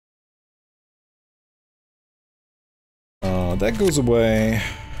That goes away.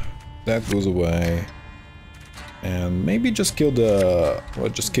 That goes away. And maybe just kill the... Well,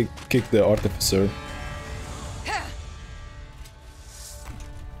 just kick the artificer.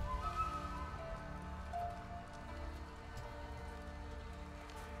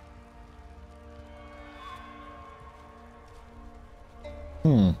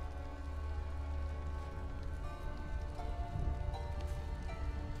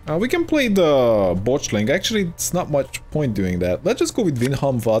 We can play the Botchling. Actually, it's not much point doing that. Let's just go with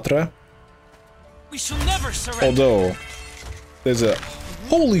Vinham Vatra. We shall never surrender. Although, there's a...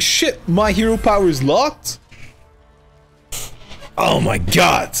 Holy shit! My hero power is locked? Oh my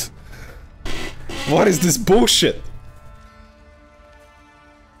god! What is this bullshit?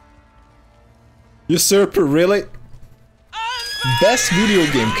 Usurper, really? Best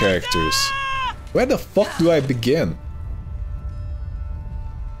video game characters. Where the fuck do I begin?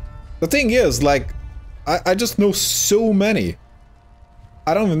 The thing is, like, I just know so many.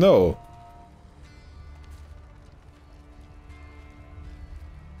 I don't even know.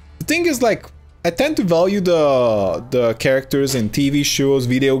 The thing is, like, I tend to value the characters in TV shows,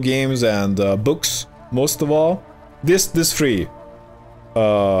 video games, and books most of all. This three,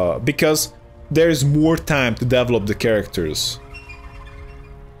 because there is more time to develop the characters,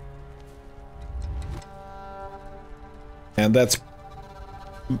 and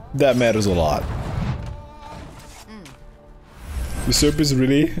that matters a lot. Usurper is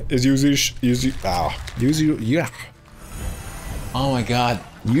really usually oh my god.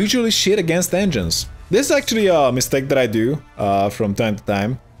 Usually shit against engines. This is actually a mistake that I do from time to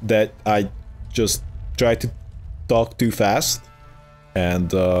time, that I just try to talk too fast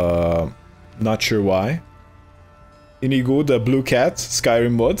and not sure why. Inigo, the blue cat,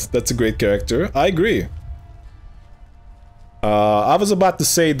 Skyrim mod, that's a great character. I agree. I was about to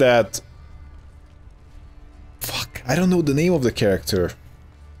say that... Fuck, I don't know the name of the character.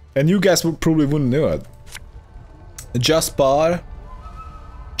 And you guys probably wouldn't know it. Jaspar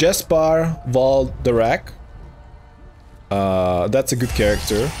Valdarak. That's a good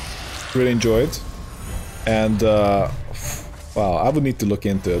character. Really enjoyed. And, wow, I would need to look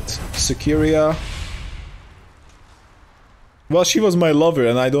into it. Securia. Well, she was my lover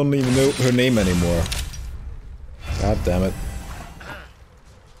and I don't even know her name anymore. God damn it.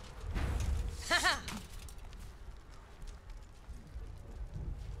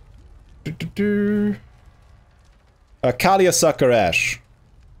 Kalia Sakarash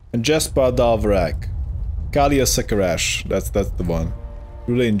and Jespa Dalvarak. Kalia Sakarash, that's the one.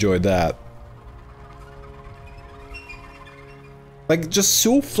 Really enjoyed that. Like, just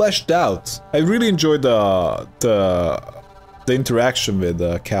so fleshed out. I really enjoyed the interaction with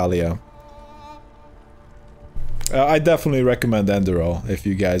Kalia. I definitely recommend Enduro if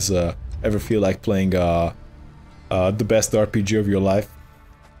you guys ever feel like playing the best RPG of your life.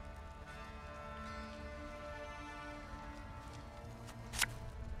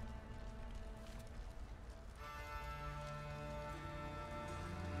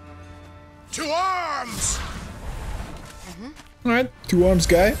 To arms! Alright, 2 arms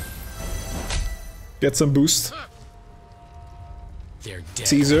guy. Get some boost. They're dead.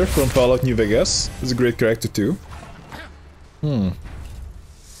 Caesar from Fallout New Vegas is a great character too. The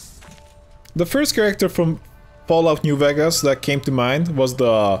first character from Fallout New Vegas that came to mind was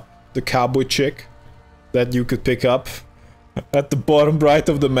the cowboy chick that you could pick up at the bottom right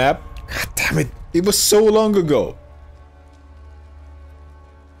of the map. God damn it, it was so long ago.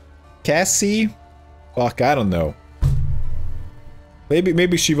 Cassie? Fuck, I don't know.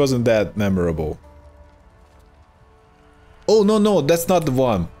 Maybe she wasn't that memorable. Oh no, that's not the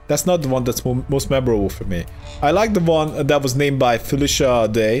one. That's not the one that's most memorable for me. I like the one that was named by Felicia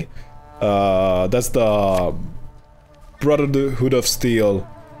Day. That's the Brotherhood of Steel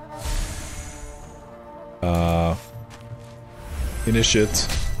initiate.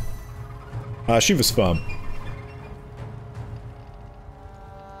 She was fun.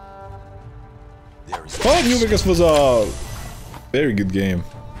 Fallout New Vegas was a very good game.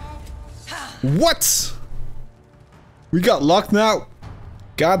 What? We got locked now?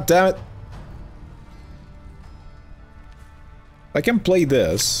 God damn it. I can play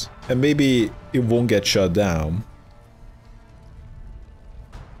this, and maybe it won't get shut down.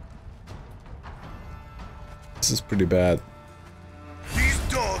 This is pretty bad. These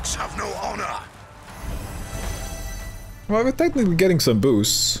dogs have no honor. Well, we're technically getting some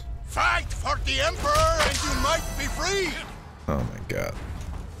boosts. Fight for the Emperor and you might be free. Oh my god.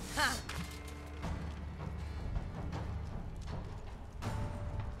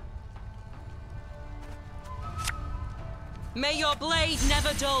 May your blade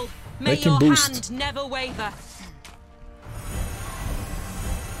never dull. May Make him your boost. hand never waver.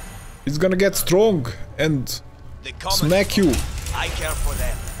 He's gonna get strong and smack you. I care for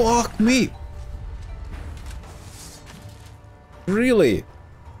them. Fuck me. Really?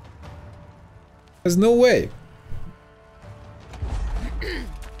 There's no way.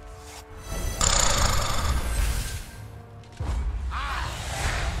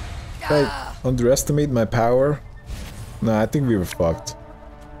 I underestimate my power? No, I think we were fucked.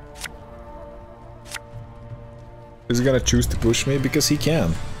 Is he gonna choose to push me? Because he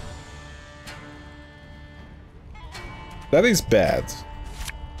can. That is bad.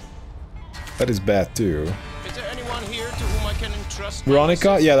 That is bad too. Is there anyone here to whom I can entrust?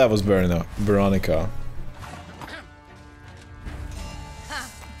 Veronica? Yeah, that was Veronica.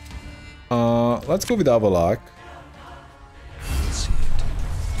 Let's go with Avalok.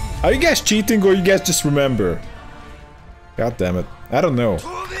 Are you guys cheating or you guys just remember? God damn it. I don't know.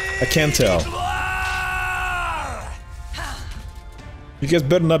 I can't tell. You guys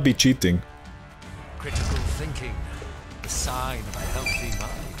better not be cheating. Critical thinking, the sign of a healthy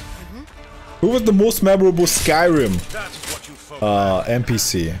mind. Who was the most memorable Skyrim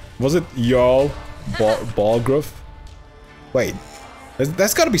NPC? Was it Jarl Balgruuf? Wait,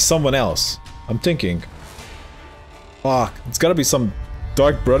 that's gotta be someone else. I'm thinking. Fuck, it's gotta be some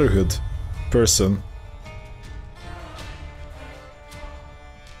Dark Brotherhood person.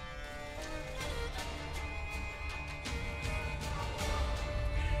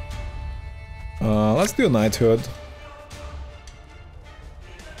 Let's do a knighthood.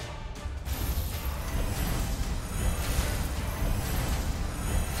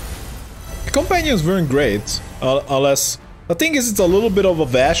 The companions weren't great, unless... The thing is, it's a little bit of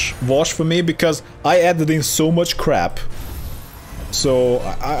a wash for me because I added in so much crap. So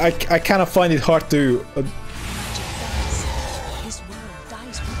I kind of find it hard to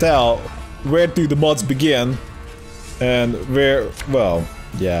tell where do the mods begin and where, well,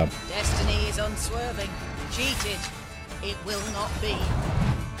 yeah. Destiny is unswerving. Cheated. It will not be.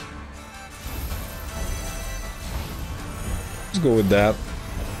 Let's go with that.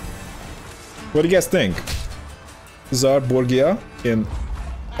 What do you guys think? Tsar Borgia in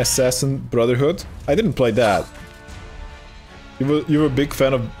Assassin Brotherhood? I didn't play that. You were a big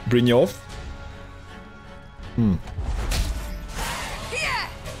fan of Brynjolf?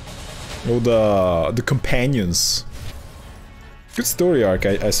 Oh, the companions. Good story arc,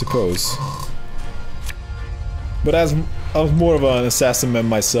 I suppose. But as I was more of an assassin man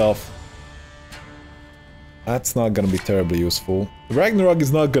myself, that's not gonna be terribly useful. Ragnarok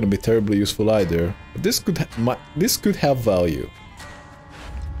is not gonna be terribly useful either. But this could have value.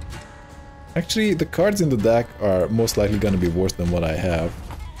 Actually, the cards in the deck are most likely gonna be worse than what I have.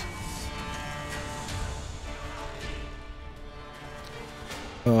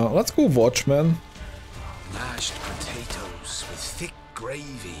 Let's go Watchman. Mashed potatoes with thick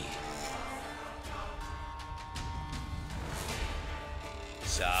gravy.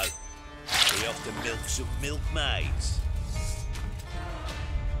 So, we off to milk some milkmaids.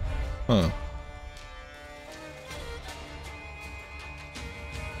 Huh.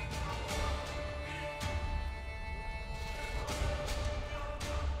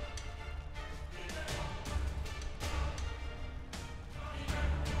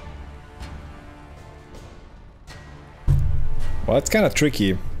 Well, it's kind of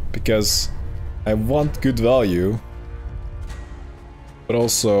tricky, because I want good value, but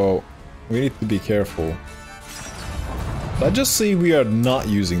also we need to be careful. Let's just say we are not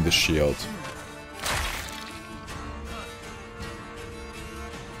using the shield.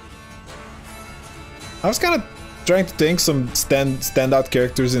 I was kind of trying to think some standout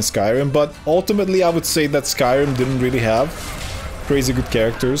characters in Skyrim, but ultimately I would say that Skyrim didn't really have crazy good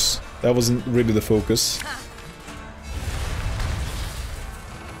characters. That wasn't really the focus.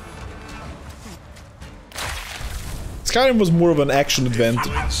 Skyrim was more of an action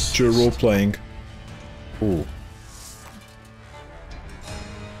adventure role-playing. Ooh.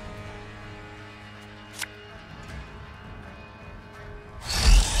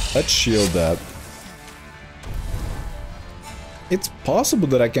 Let's shield that. It's possible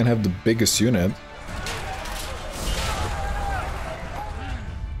that I can have the biggest unit.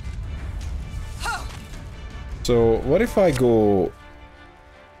 So, what if I go...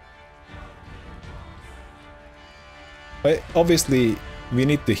 Obviously, we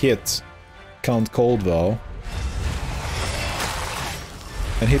need to hit Count Coldwell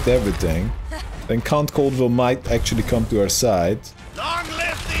and hit everything. Then Count Coldwell might actually come to our side. Long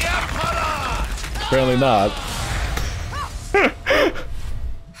live the Emperor! Apparently not.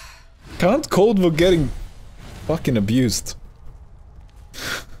 Count Coldwell getting fucking abused.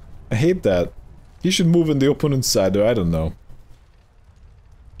 I hate that. He should move on the opponent's side, or I don't know.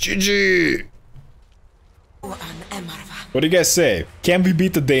 GG! What do you guys say? Can we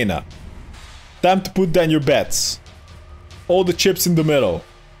beat the Dana? Time to put down your bets. All the chips in the middle.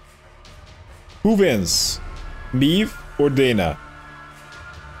 Who wins? Meve or Dana?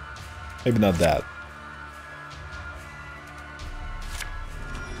 Maybe not that.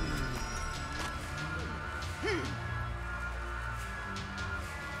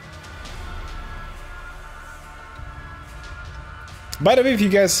 By the way, if you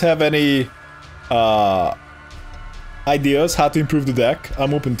guys have any ideas how to improve the deck,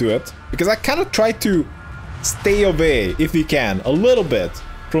 I'm open to it. Because I kind of try to stay away, if we can, a little bit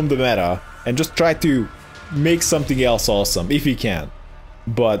from the meta and just try to make something else awesome, if we can.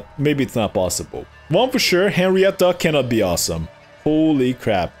 But maybe it's not possible. One for sure, Henrietta cannot be awesome. Holy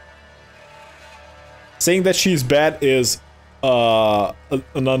crap. Saying that she's bad is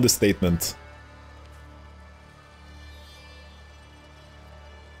an understatement.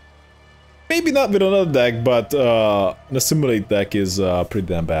 Maybe not with another deck, but the Simulate deck is pretty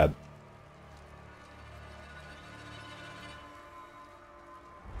damn bad.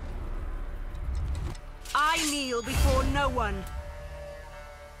 I kneel before no one.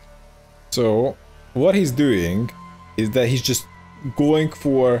 So, what he's doing is that he's just going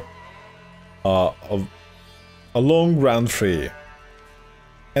for a long round 3.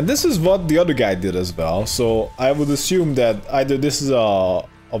 And this is what the other guy did as well, so I would assume that either this is a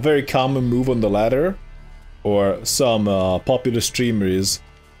very common move on the ladder, or some popular streamer is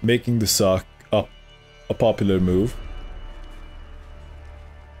making this a popular move.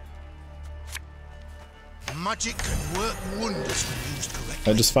 Magic can work wonders when used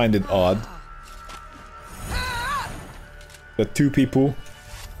correctly. I just find it odd that two people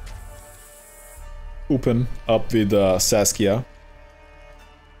open up with Saskia.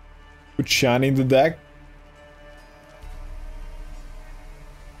 Put Shani in the deck.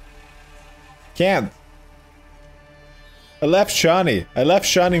 Can't. I left Shani. I left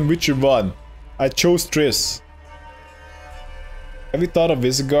Shani in Witcher 1. I chose Triss. Have you thought of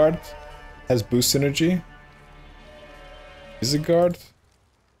Visigoth? Has boost synergy? Visigoth?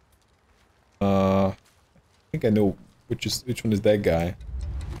 I think I know which one is that guy.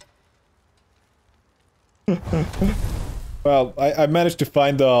 Well, I managed to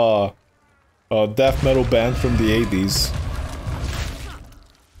find a death metal band from the 80s.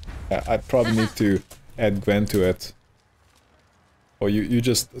 I probably need to add Gwent to it. Oh, you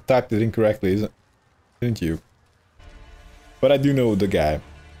just typed it incorrectly, didn't you? But I do know the guy.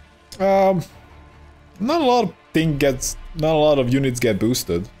 Not a lot of units get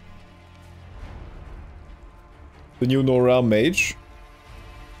boosted. The new Noral Mage.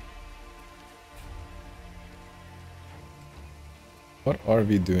 What are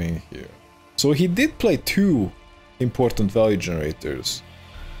we doing here? So he did play 2 important value generators.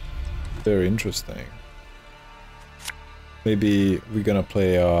 Very interesting. Maybe we're gonna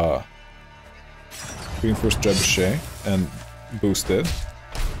play Reinforced Trebuchet and boost it.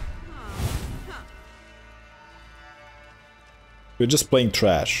 We're just playing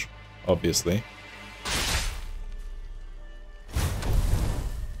trash, obviously.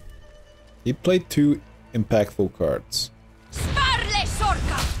 He played 2 impactful cards.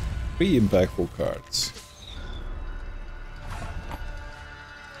 3 impactful cards.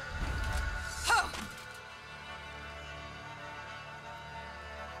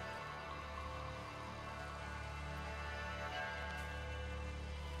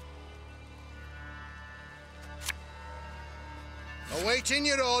 Awaiting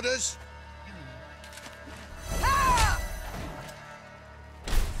your orders.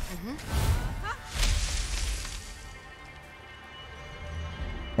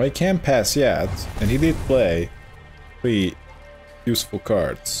 Well, he can't pass yet, and he did play 3 useful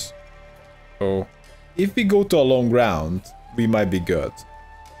cards. So, if we go to a long round, we might be good.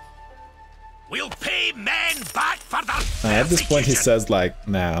 We'll pay men back for their At this point he says like,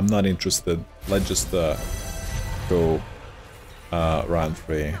 nah, I'm not interested. Let's just go round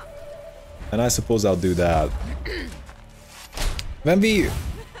 3. And I suppose I'll do that. When we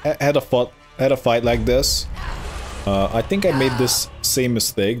had a fight like this, I think I made this same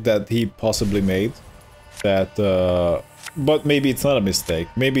mistake that he possibly made. That, but maybe it's not a mistake.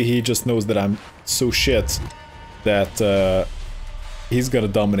 Maybe he just knows that I'm so shit that he's gonna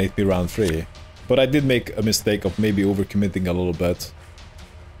dominate me round 3. But I did make a mistake of maybe overcommitting a little bit.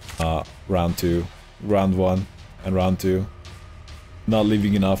 Round 2, round 1, and round 2. Not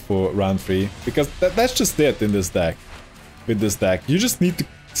leaving enough for round 3. Because that's just it in this deck. With this deck. You just need to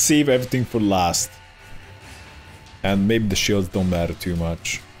save everything for last. And maybe the shields don't matter too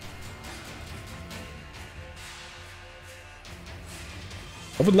much.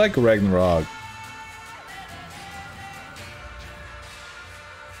 I would like a Ragnarok.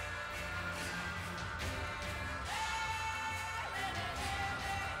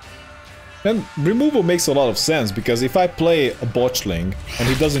 And removal makes a lot of sense, because if I play a botchling and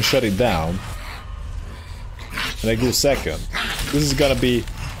he doesn't shut it down, and I go second, this is gonna be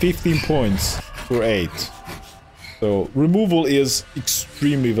 15 points for 8. So removal is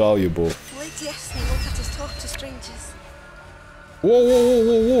extremely valuable. Wait till yesterday won't let us talk to strangers. Whoa, whoa, whoa,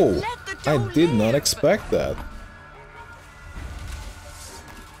 whoa, whoa! Let the I dough did not live. expect that.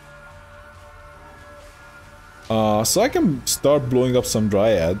 So I can start blowing up some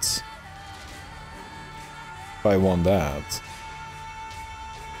dryads. If I want that.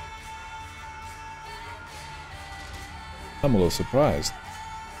 I'm a little surprised.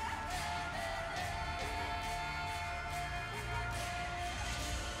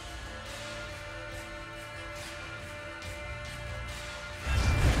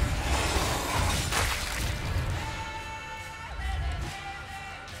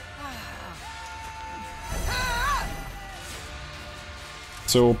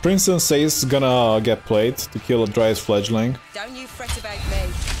 So Princeton says gonna get played to kill a Dryad fledgling Don't you fret about me. I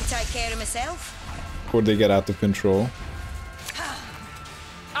can take care of myself. before they get out of control.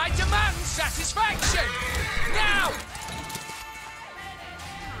 I demand satisfaction! Now!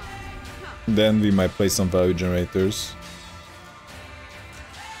 Then we might play some value generators.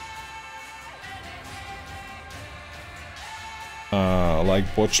 Like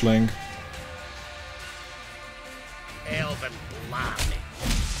Botchling. Elven blarney.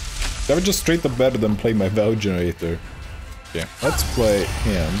 That would just straight up better than play my value generator. Okay, let's play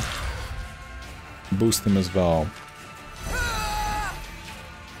him. Boost him as well.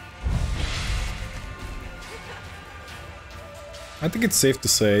 I think it's safe to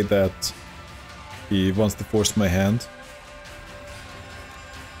say that he wants to force my hand.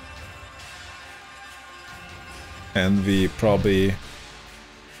 And we probably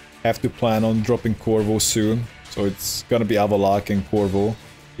have to plan on dropping Corvo soon. So it's gonna be Avalok and Corvo,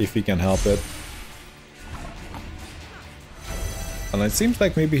 if he can help it. And it seems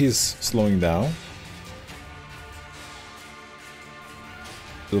like maybe he's slowing down.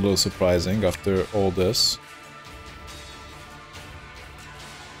 It's a little surprising after all this.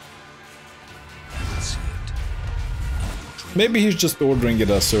 Maybe he's just ordering it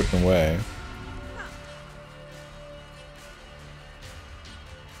a certain way.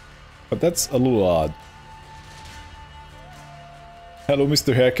 But that's a little odd. Hello,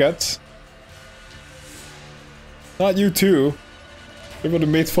 Mr. Haircut. Not you too. Everybody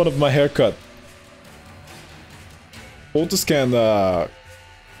made fun of my haircut. Voltus can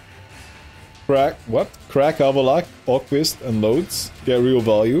crack Avalok, Oakwist, and Loads. Get real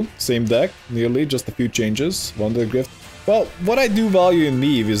value. Same deck, nearly, just a few changes. Wonder Grift. Well, what I do value in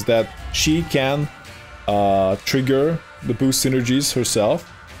Meve is that she can trigger the boost synergies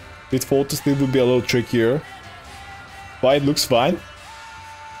herself. With Voltus it would be a little trickier. But it looks fine.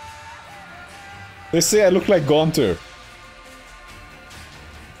 They say I look like Gaunter.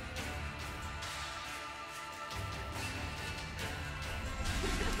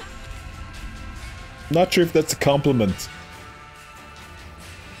 Not sure if that's a compliment.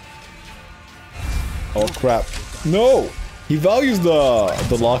 Oh crap. No! He values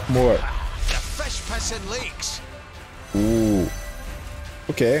the lock more. The fresh person leaks. Ooh.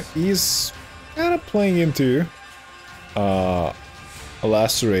 Okay, he's kind of playing into a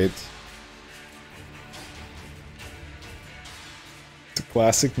lacerate. It's a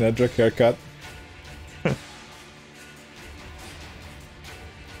classic Nedrick haircut.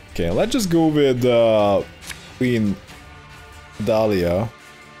 Okay, let's just go with Queen Dahlia.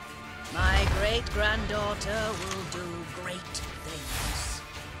 My great-granddaughter will do great things.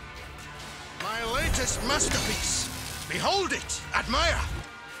 My latest masterpiece. Behold it. Admire.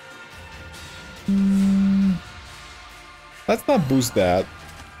 Let's not boost that.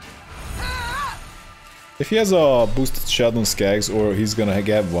 If he has a boosted Shadow Skags, or he's gonna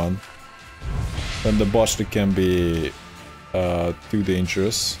get one, then the Botchly can be too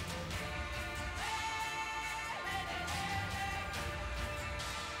dangerous.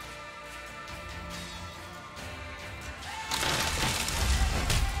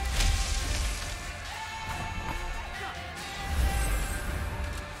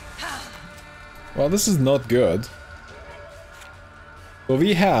 Well, this is not good. So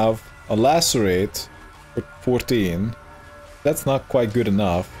we have a lacerate for 14. That's not quite good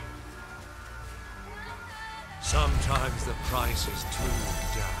enough. Sometimes the price is too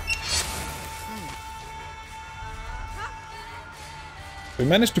damn. We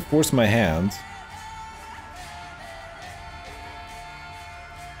managed to force my hand.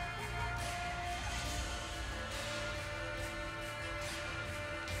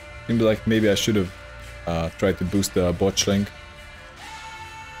 Seems like maybe I should have tried to boost the botchling.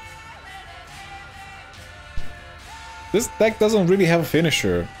 This deck doesn't really have a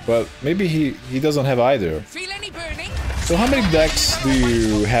finisher, but maybe he doesn't have either. Feel any burning? So how many decks do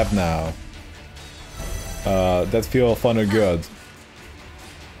you have now that feel fun or good?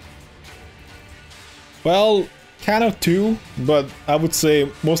 Well, kind of two, but I would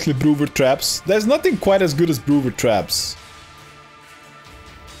say mostly Brewer Traps. There's nothing quite as good as Brewer Traps.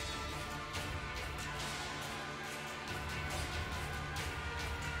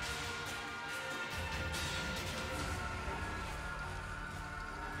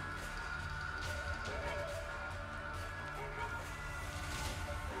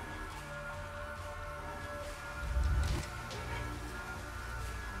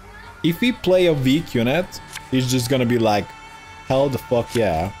 If we play a weak unit, he's just gonna be like, hell the fuck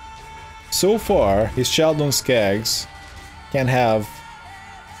yeah. So far, his Sheldon's kegs can have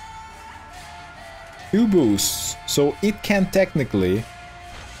 2 boosts, so it can technically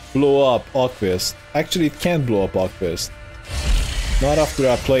blow up Aquist. Actually, it can't blow up Aquist. Not after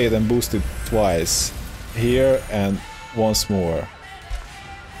I play it and boost it twice. Here and once more.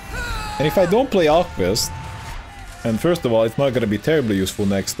 And if I don't play Aquist, and first of all, it's not gonna be terribly useful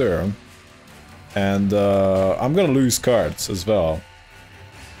next turn. And I'm gonna lose cards as well.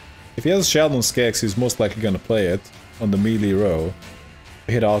 If he has Sheldon's Kegs, he's most likely gonna play it on the melee row.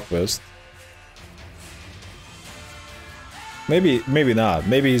 Hit Alquist. Maybe not.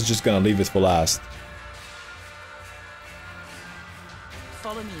 Maybe he's just gonna leave it for last.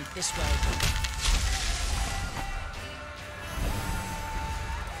 Follow me this way.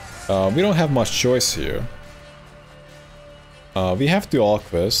 We don't have much choice here. We have to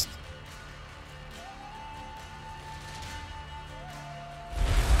Alquist.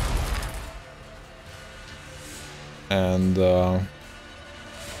 And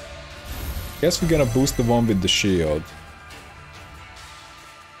guess we're gonna boost the one with the shield.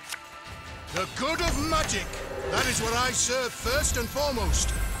 The good of magic. That is what I serve first and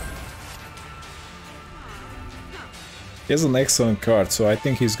foremost. He has an excellent card, so I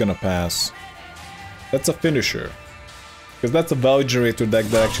think he's gonna pass. That's a finisher. Because that's a value generator deck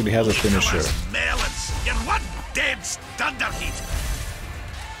that actually has a finisher. Melons, you're one dense thunderheat.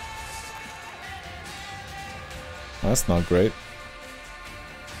 That's not great.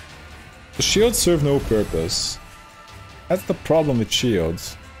 The shields serve no purpose. That's the problem with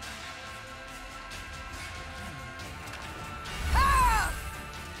shields.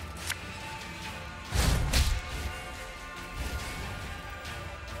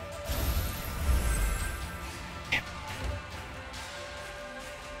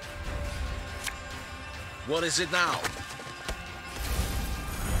 What is it now?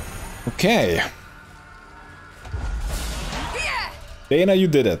 Okay. Dana, you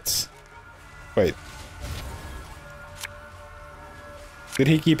did it. Wait. Did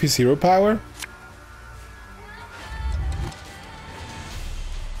he keep his hero power?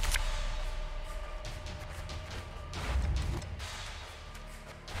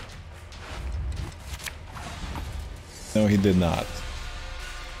 No, he did not.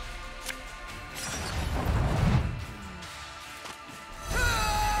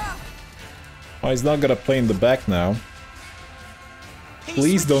 Oh, he's not gonna play in the back now.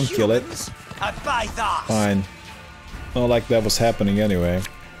 Please don't kill it. I buy that. Fine. Not like that was happening anyway.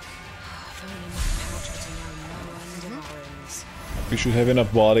 We should have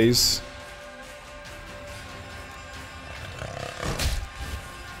enough bodies.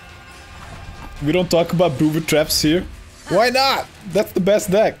 We don't talk about Brewer Traps here. Why not? That's the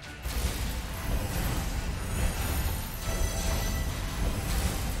best deck.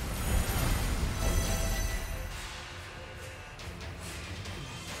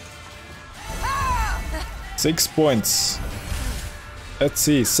 Six points. Let's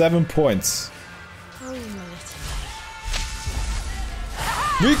see, 7 points.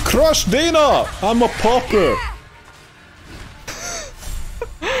 We crushed Dana! I'm a pauper!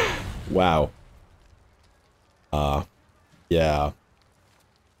 Wow. Yeah.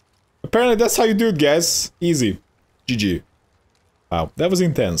 Apparently that's how you do it, guys. Easy. GG. Wow, that was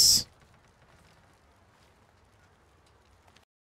intense.